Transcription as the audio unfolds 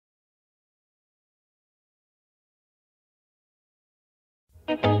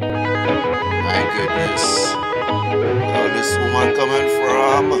goodness. Where this woman coming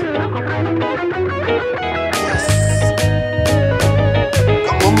from?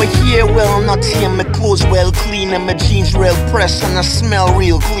 My hair well not here, my clothes well clean, and my jeans real pressed, and I smell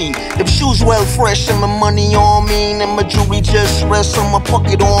real clean. Them shoes well fresh, and my money on me, and my jewelry just rest on my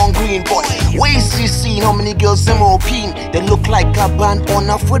pocket on green. Boy, ways you seen how many girls them open, they look like a band on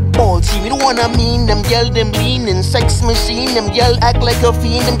a football team. You know what I mean? Them girl them lean in sex machine, them girl act like a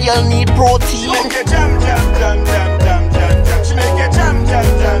fiend, them girl need protein. She make it jam jam jam jam jam jam jam. She make it jam jam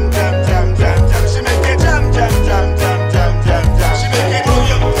jam jam jam jam jam. She make it jam jam jam jam jam jam jam. She make it throw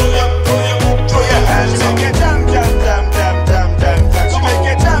your hands. She make it jam jam jam jam jam jam jam. She make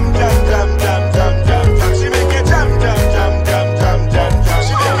it jam jam jam jam jam jam jam. She make it jam jam jam jam jam jam jam.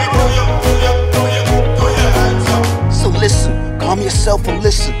 She make it throw your hands up. So listen, calm yourself and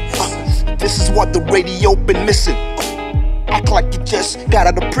listen. This is what the radio been missing. Act like you just got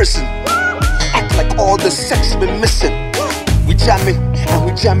out of prison. Act like all the sex been missing. We jamming and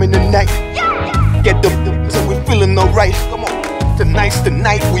we jamming tonight. Get them and we feeling alright. Come on, tonight's the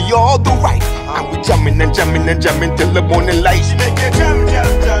night we all do right. And we jamming and jamming and jamming till the morning light. She make it jam jam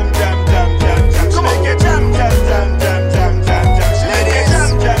jam jam jam jam jam. She make it jam jam jam jam jam jam jam. She make it jam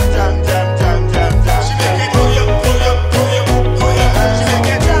jam jam jam jam jam jam. She make it throw your hands. She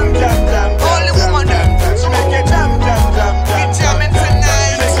make it jam jam jam. All the woman them. She make it jam jam jam jam. We jamming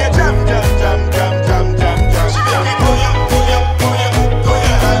tonight. She make it jam jam jam jam jam jam jam. She make it throw your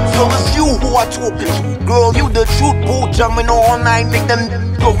hands. So it's you who I talking to, girl. You the truth, boo. Jamming all night, make them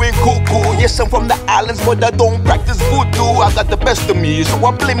going cuckoo. Yes, I'm from the islands, but I don't practice voodoo. I got the best of me, so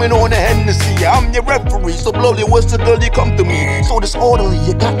I'm blaming on the Hennessy. I'm your referee, so bloody what's the girl you come to me. So disorderly,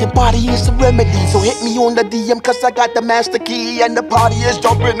 you got your body is a remedy. So hit me on the DM, cause I got the master key, and the party is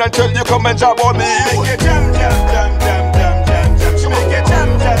jumping until you come and jump on me. She make it jam jam jam jam jam jam jam. She make it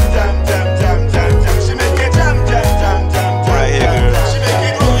jam jam jam jam jam jam jam. She make it jam jam jam jam jam. Right here, girl. She make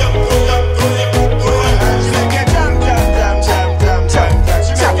it throw your hands. She make it jam jam jam jam jam jam jam.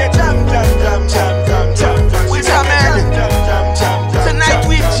 She make it jam jam jam jam jam jam jam. We jamming. Tonight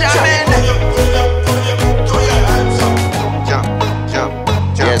we jamming.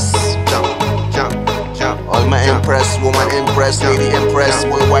 Yes. All my impress, woman impress, lady impress,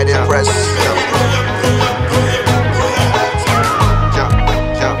 worldwide impress.